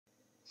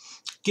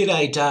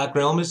G'day Dark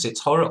Realmers, it's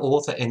horror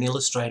author and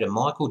illustrator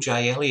Michael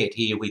J. Elliott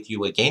here with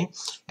you again,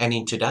 and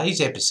in today's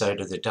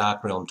episode of the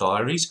Dark Realm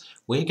Diaries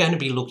we're going to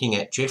be looking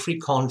at Jeffrey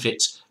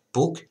Konvitz's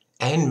book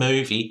and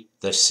movie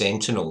The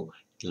Sentinel.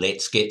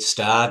 Let's get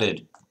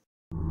started.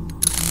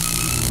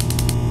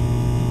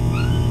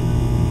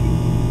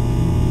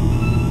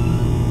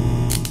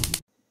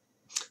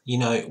 You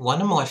know,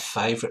 one of my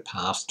favourite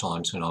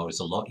pastimes when I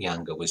was a lot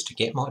younger was to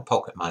get my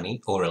pocket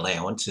money or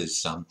allowance,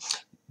 as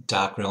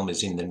Dark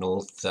Realmers in the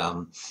North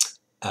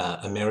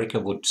America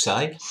would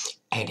say,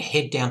 and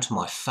head down to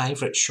my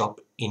favourite shop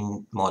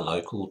in my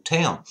local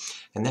town,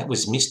 and that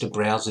was Mr.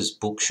 Browser's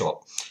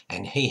bookshop,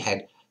 and he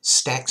had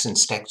stacks and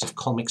stacks of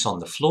comics on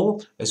the floor,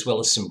 as well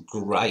as some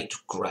great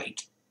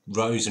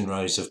rows and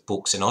rows of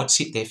books, and I'd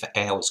sit there for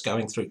hours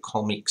going through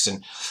comics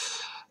and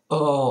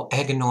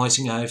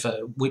agonising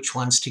over which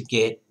ones to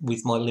get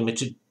with my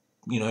limited,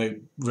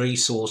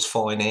 resource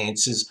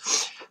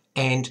finances.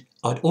 And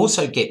I'd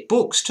also get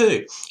books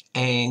too,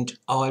 and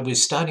I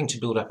was starting to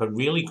build up a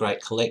really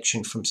great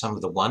collection from some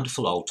of the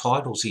wonderful old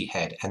titles he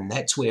had, and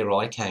that's where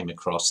I came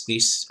across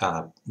this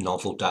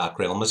novel, Dark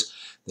Realmers,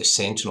 The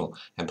Sentinel,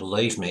 and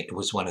believe me, it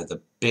was one of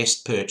the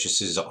best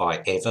purchases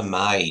I ever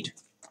made.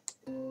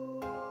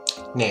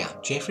 Now,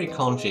 Jeffrey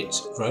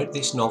Konvitz wrote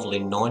this novel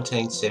in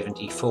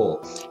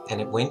 1974,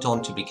 and it went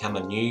on to become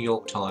a New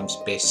York Times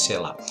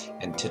bestseller,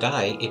 and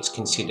today it's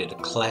considered a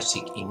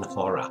classic in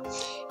horror.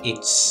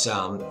 It's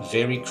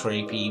very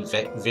creepy,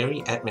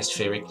 very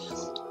atmospheric,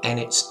 and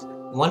it's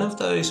one of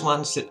those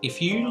ones that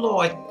if you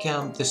like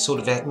the sort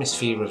of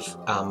atmosphere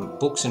of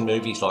books and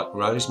movies like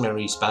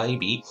Rosemary's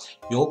Baby,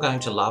 you're going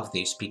to love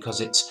this,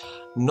 because it's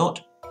not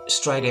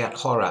straight out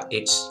horror,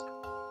 it's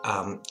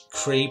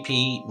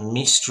creepy,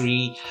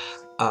 mystery,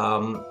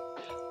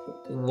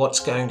 what's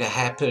going to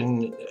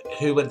happen,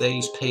 who are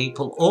these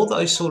people, all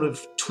those sort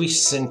of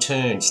twists and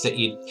turns that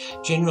you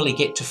generally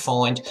get to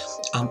find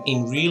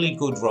in really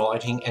good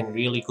writing and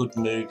really good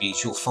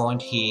movies, you'll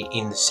find here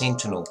in The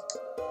Sentinel.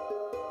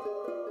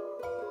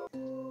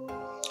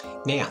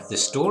 Now, the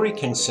story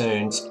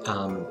concerns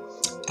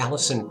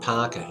Alison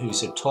Parker,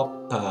 who's a top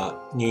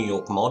New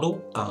York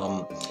model,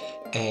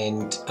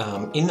 and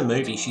in the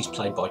movie she's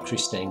played by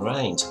Christine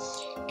Rains,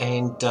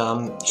 and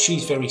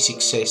she's very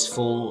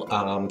successful,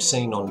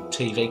 seen on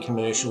TV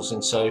commercials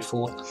and so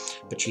forth,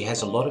 but she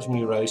has a lot of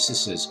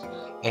neuroses,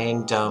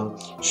 and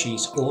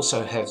she's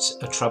also has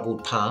a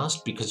troubled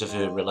past because of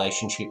her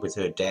relationship with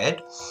her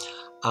dad,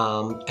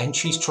 and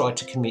she's tried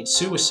to commit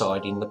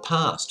suicide in the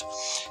past.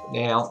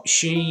 Now,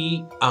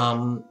 she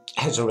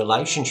has a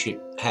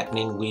relationship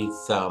happening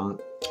with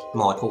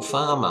Michael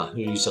Farmer,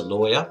 who's a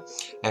lawyer,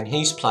 and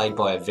he's played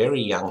by a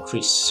very young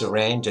Chris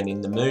Sarandon in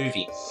the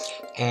movie,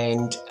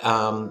 and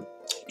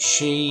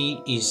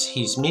she is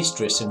his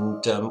mistress,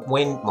 and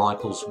when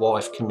Michael's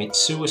wife commits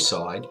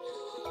suicide,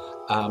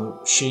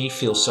 she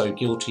feels so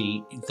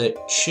guilty that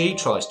she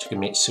tries to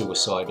commit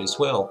suicide as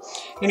well.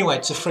 Anyway,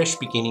 it's a fresh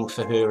beginning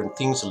for her and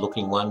things are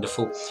looking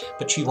wonderful,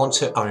 but she wants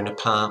her own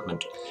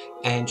apartment,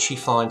 and she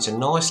finds a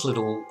nice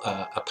little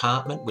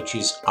apartment which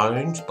is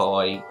owned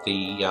by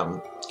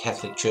the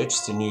Catholic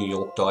Church, the New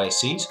York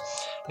Diocese,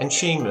 and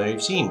she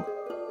moves in.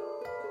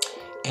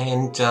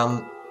 And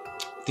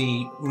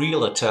the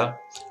realtor,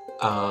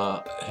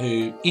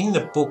 who in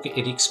the book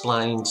it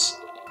explains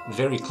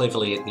very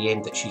cleverly at the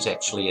end that she's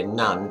actually a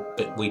nun,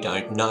 but we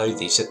don't know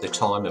this at the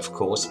time, of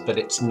course, but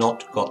it's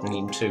not gotten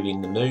into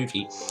in the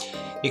movie,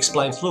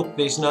 explains, look,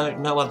 there's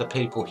no other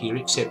people here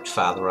except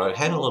Father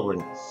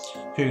O'Hanlon,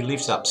 who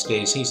lives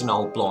upstairs. He's an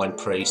old blind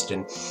priest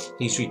and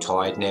he's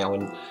retired now,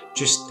 and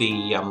just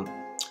the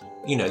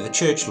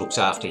church looks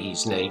after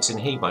his needs and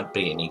he won't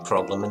be any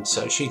problem, and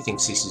so she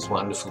thinks this is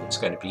wonderful. It's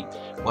going to be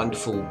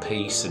wonderful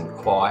peace and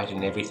quiet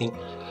and everything.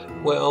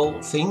 Well,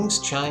 things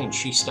change.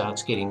 She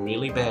starts getting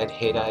really bad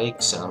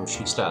headaches,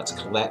 she starts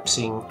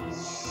collapsing,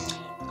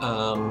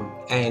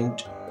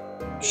 and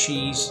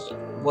she's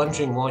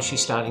wondering why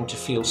she's starting to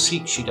feel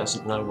sick. She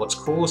doesn't know what's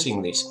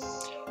causing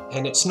this.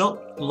 And it's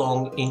not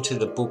long into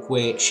the book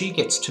where she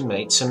gets to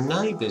meet some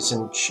neighbours,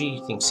 and she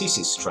thinks, this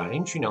is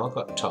strange, I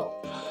got told,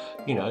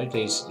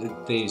 there's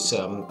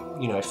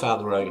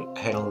Father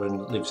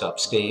O'Hanlon lives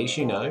upstairs,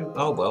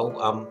 oh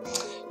well,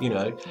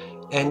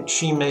 and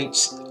she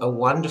meets a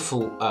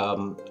wonderful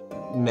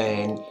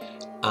man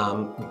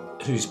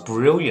who's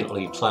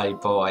brilliantly played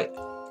by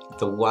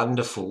the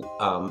wonderful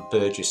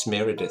Burgess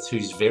Meredith,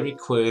 who's very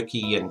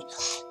quirky, and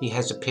he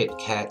has a pet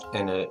cat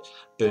and a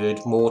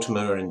bird,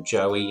 Mortimer and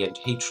Joey, and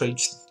he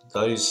treats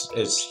those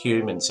as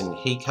humans, and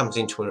he comes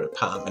into her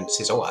apartment and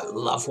says, oh, I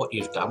love what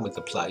you've done with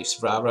the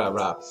place, rah, rah,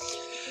 rah.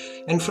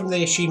 And from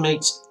there she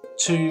meets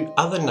two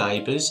other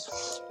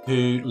neighbours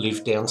who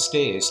live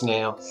downstairs.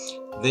 Now,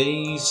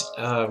 these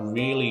are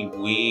really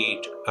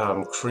weird,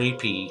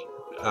 creepy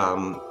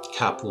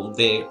couple.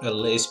 They're a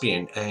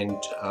lesbian, and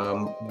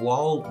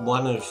while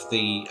one of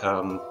the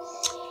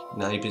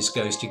neighbours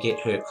goes to get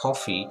her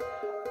coffee,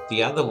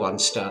 the other one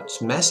starts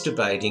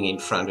masturbating in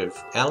front of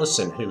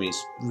Alison, who is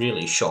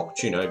really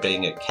shocked,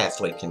 being a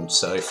Catholic and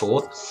so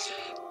forth.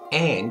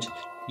 And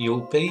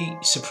you'll be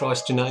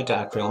surprised to know,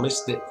 Dark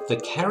Realmers, that the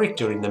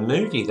character in the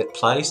movie that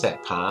plays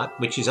that part,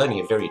 which is only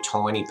a very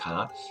tiny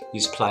part,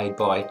 is played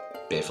by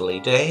Beverly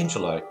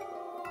D'Angelo.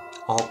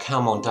 Oh,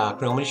 come on, Dark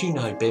Realmers, you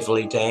know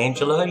Beverly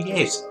D'Angelo,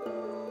 yes.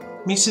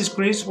 Mrs.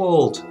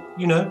 Griswold,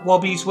 you know,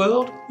 Wobby's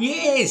World?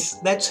 Yes,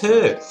 that's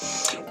her.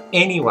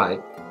 Anyway,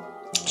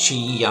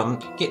 she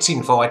gets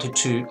invited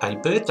to a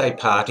birthday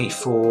party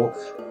for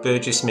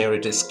Burgess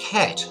Meredith's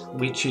cat,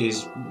 which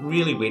is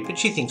really weird, but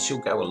she thinks she'll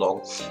go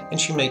along, and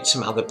she meets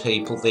some other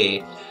people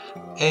there,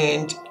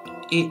 and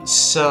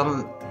it's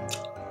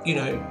you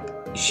know,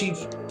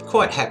 she's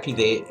quite happy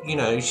there. You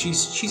know,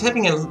 she's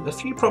having a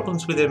few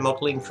problems with her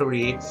modelling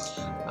career.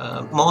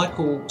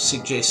 Michael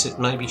suggests that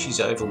maybe she's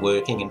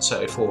overworking and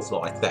so forth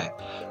like that.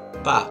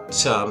 But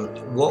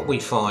what we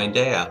find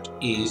out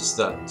is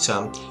that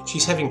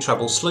she's having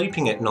trouble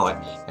sleeping at night,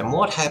 and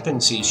what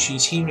happens is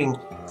she's hearing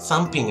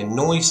thumping and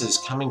noises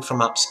coming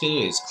from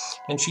upstairs,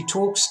 and she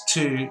talks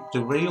to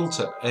the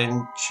realtor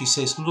and she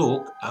says,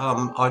 look,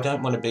 I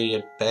don't want to be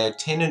a bad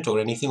tenant or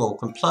anything or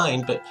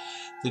complain, but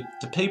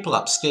the people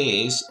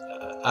upstairs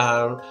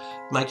are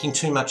making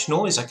too much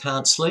noise. I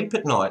can't sleep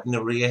at night. And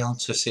the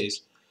realtor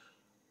says,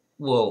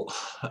 well,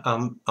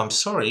 I'm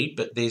sorry,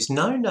 but there's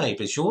no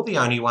neighbours. You're the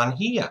only one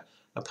here,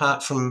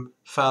 apart from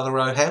Father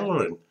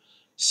O'Halloran.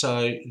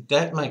 So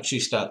that makes you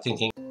start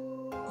thinking,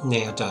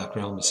 now, Dark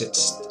Realms,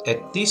 it's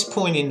at this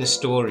point in the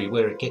story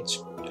where it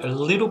gets a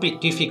little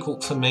bit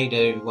difficult for me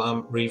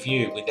to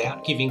review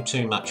without giving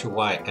too much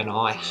away, and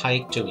I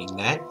hate doing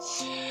that.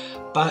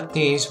 But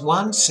there's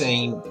one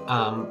scene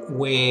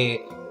where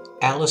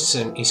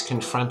Alison is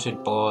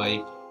confronted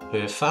by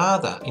her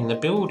father in the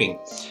building,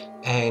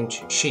 and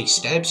she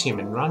stabs him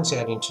and runs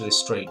out into the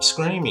street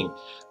screaming,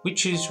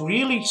 which is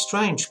really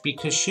strange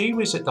because she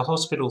was at the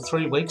hospital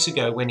 3 weeks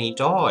ago when he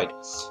died.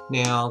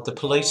 Now, the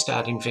police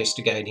start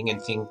investigating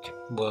and think,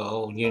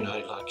 well, you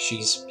know, like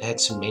she's had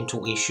some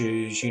mental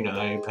issues, you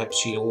know,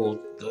 perhaps you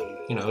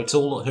know, it's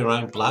all her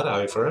own blood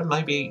over her.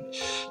 Maybe,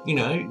 you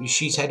know,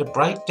 she's had a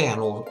breakdown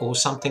or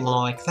something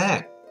like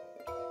that.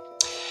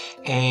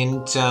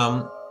 And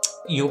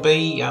you'll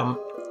be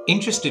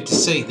interested to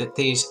see that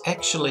there's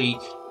actually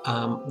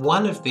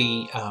one of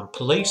the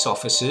police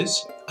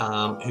officers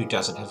who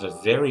doesn't have a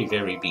very,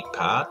 very big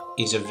part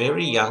is a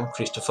very young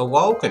Christopher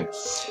Walken.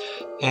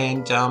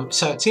 And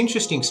so it's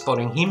interesting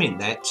spotting him in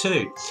that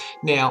too.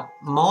 Now,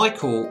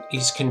 Michael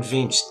is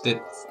convinced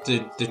that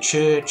the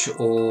church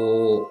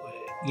or,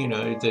 you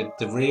know,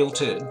 the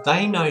realtor,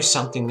 they know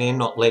something they're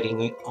not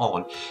letting it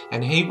on,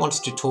 and he wants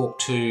to talk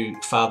to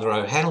Father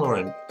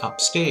O'Halloran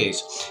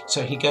upstairs.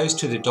 So he goes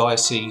to the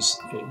diocese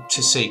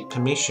to seek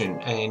permission,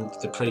 and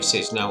the priest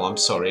says, no, I'm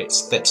sorry,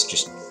 that's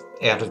just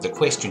out of the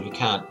question, you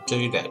can't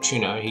do that, you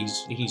know,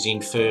 he's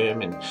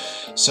infirm and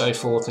so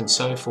forth and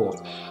so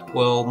forth.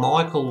 Well,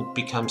 Michael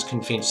becomes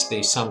convinced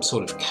there's some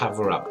sort of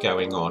cover-up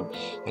going on,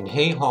 and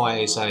he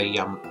hires a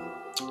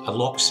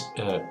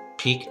locksmith,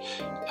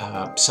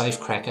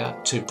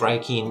 safecracker to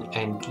break in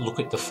and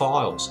look at the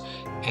files,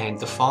 and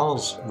the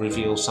files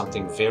reveal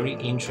something very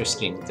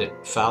interesting,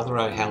 that Father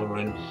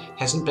O'Halloran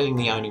hasn't been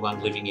the only one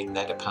living in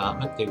that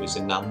apartment. There was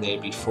a nun there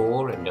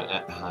before and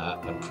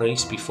a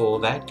priest before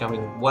that,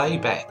 going way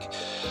back,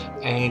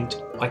 and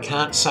I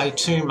can't say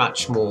too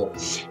much more,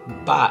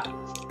 but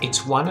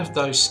it's one of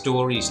those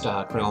stories,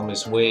 Dark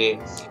Realmers, where,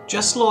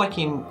 just like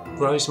in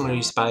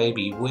Rosemary's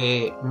Baby,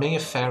 where Mia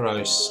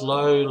Farrow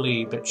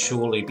slowly but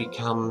surely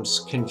becomes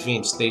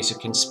convinced there's a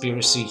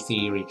conspiracy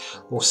theory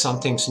or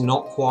something's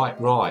not quite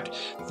right.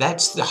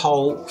 That's the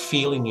whole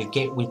feeling you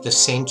get with the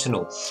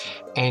Sentinel.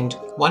 And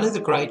one of the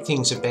great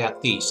things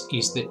about this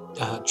is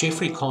that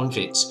Jeffrey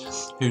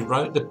Konvitz, who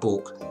wrote the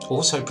book,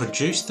 also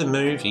produced the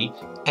movie,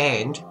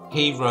 and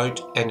he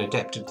wrote and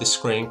adapted the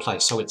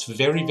screenplay. So it's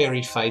very,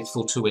 very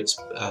faithful to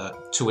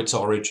its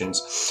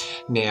origins.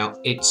 Now,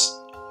 it's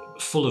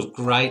full of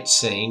great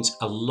scenes,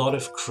 a lot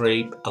of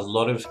creep, a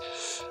lot of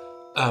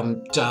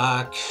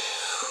dark,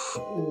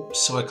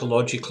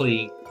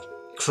 psychologically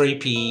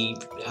creepy,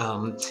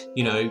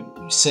 you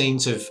know,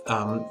 scenes of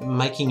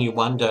making you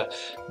wonder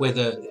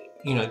whether,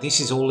 you know, this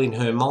is all in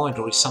her mind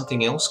or is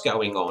something else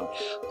going on.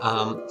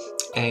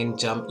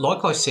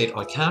 Like I said,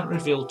 I can't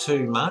reveal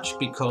too much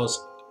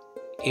because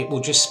it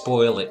will just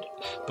spoil it.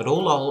 But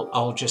all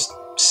I'll just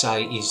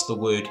say is the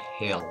word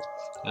hell.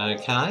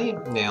 Okay,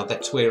 now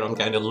that's where I'm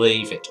going to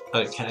leave it,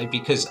 okay,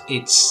 because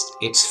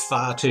it's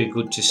far too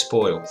good to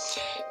spoil.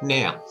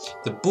 Now,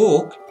 the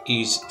book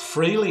is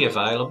freely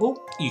available.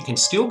 You can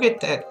still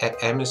get that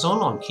at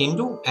Amazon on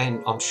Kindle,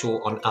 and I'm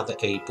sure on other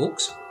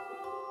ebooks.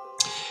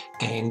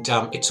 And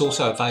it's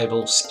also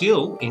available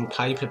still in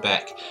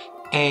paperback.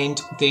 And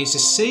there's a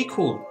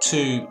sequel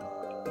to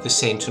The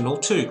Sentinel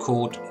too,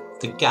 called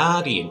The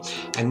Guardian,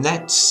 and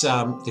that's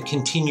the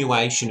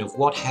continuation of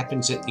what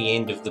happens at the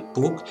end of the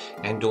book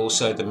and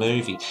also the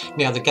movie.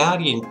 Now, The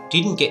Guardian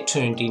didn't get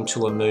turned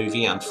into a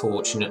movie,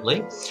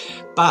 unfortunately,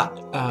 but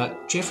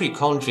Jeffrey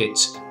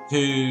Konvitz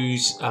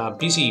who's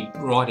busy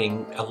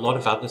writing a lot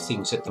of other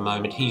things at the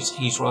moment.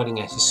 He's writing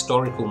a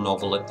historical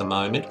novel at the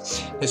moment,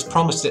 has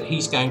promised that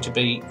he's going to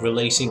be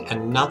releasing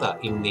another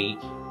in the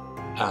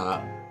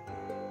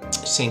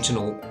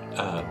Sentinel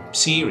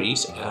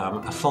series,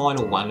 a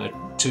final one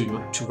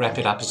to wrap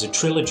it up as a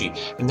trilogy,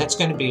 and that's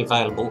going to be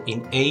available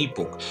in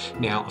ebook.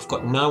 Now, I've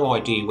got no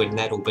idea when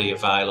that'll be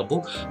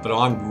available, but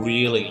I'm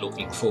really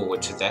looking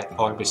forward to that.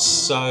 I was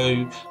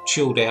so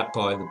chilled out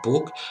by the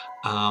book.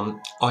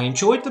 I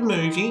enjoyed the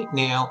movie.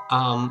 Now,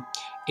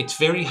 it's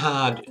very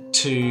hard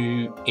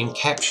to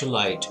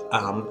encapsulate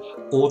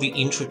all the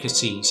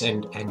intricacies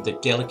and the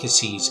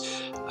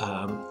delicacies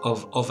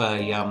of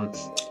a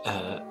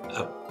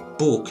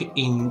book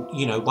in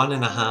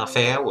 1.5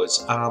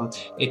 hours.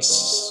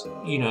 It's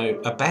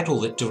a battle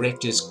that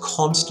directors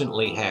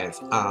constantly have,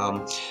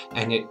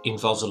 and it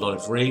involves a lot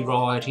of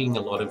rewriting,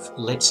 a lot of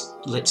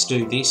let's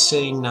do this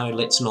scene, no,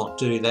 let's not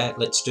do that,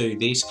 let's do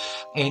this.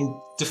 And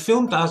the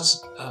film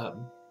does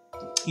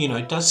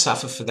does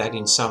suffer for that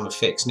in some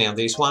effects. Now,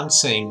 there's one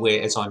scene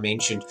where, as I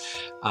mentioned,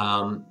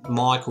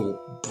 Michael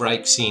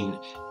breaks in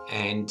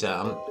and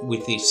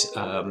with this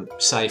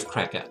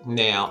safecracker.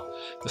 Now,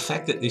 the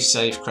fact that this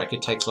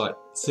safecracker takes like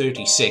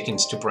 30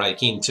 seconds to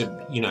break into,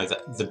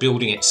 the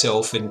building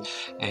itself, and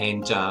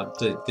the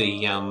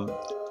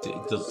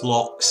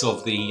locks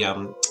of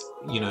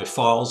the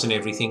files and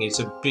everything is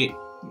a bit,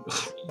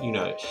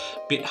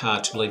 bit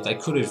hard to believe. They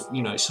could have,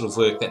 sort of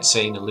worked that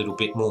scene a little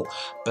bit more.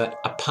 But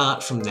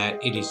apart from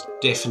that, it is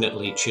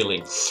definitely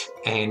chilling,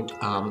 and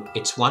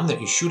it's one that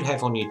you should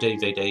have on your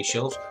DVD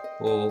shelf,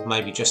 or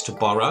maybe just to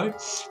borrow.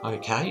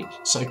 Okay,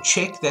 so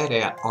check that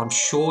out. I'm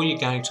sure you're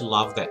going to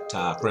love that,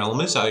 Dark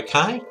Realmers.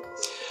 Okay,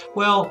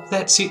 well,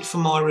 that's it for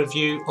my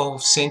review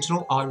of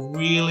Sentinel. I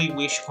really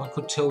wish I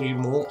could tell you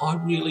more. I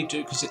really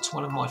do, because it's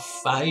one of my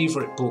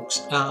favourite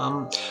books.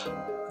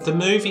 The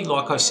movie,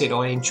 like I said,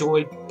 I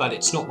enjoyed, but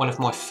it's not one of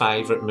my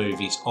favourite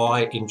movies.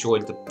 I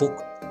enjoyed the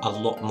book a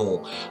lot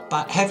more.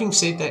 But having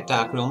said that,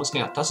 Dark Realmers,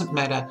 now it doesn't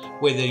matter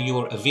whether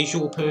you're a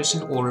visual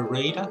person or a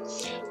reader,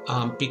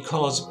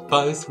 because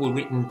both were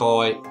written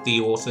by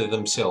the author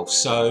themselves.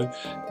 So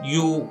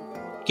you'll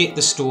get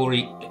the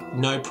story,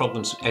 no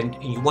problems,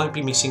 and you won't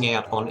be missing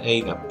out on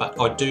either. But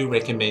I do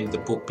recommend the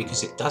book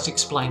because it does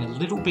explain a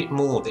little bit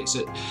more. There's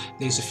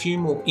a few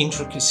more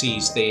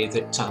intricacies there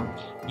that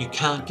you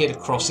can't get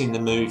across in the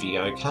movie.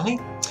 Okay,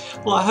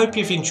 well, I hope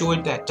you've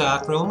enjoyed that,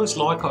 Dark Realmers.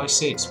 Like I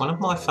said, it's one of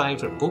my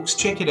favourite books.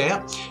 Check it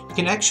out. You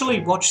can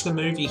actually watch the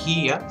movie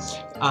here.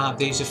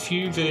 There's a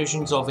few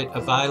versions of it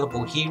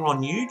available here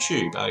on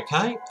YouTube,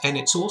 okay, and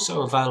it's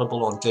also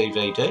available on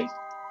DVD.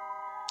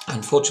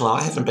 Unfortunately,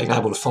 I haven't been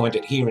able to find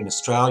it here in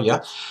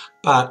Australia,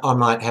 but I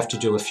might have to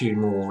do a few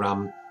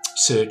more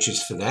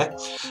searches for that.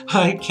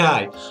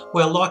 Okay,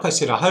 well, like I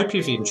said, I hope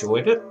you've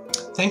enjoyed it.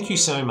 Thank you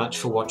so much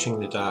for watching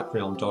the Dark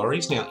Realm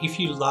Diaries. Now, if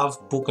you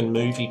love book and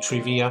movie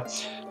trivia,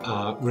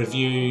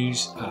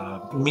 reviews,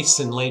 myths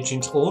and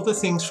legends, all the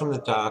things from the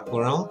Dark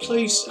Realm,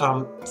 please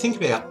think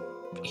about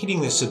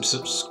hitting the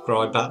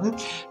subscribe button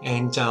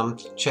and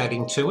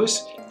chatting to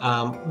us.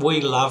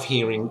 We love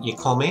hearing your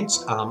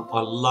comments.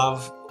 I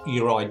love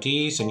your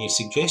ideas and your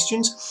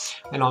suggestions,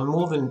 and I'm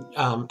more than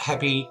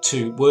happy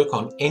to work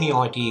on any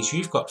ideas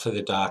you've got for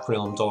the Dark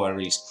Realm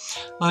Diaries.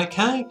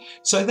 Okay,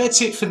 so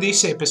that's it for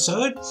this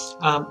episode.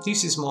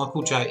 This is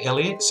Michael J.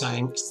 Elliott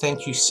saying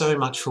thank you so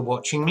much for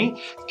watching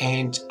me,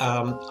 and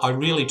I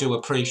really do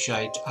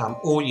appreciate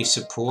all your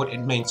support. It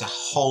means a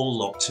whole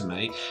lot to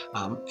me,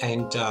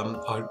 and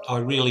I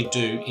really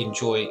do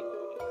enjoy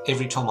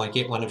every time I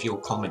get one of your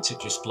comments. It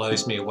just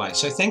blows me away.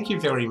 So thank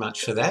you very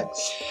much for that.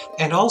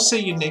 And I'll see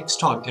you next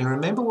time. And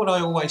remember what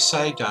I always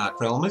say, Dark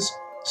Realmers,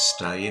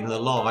 stay in the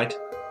light.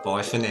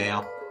 Bye for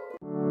now.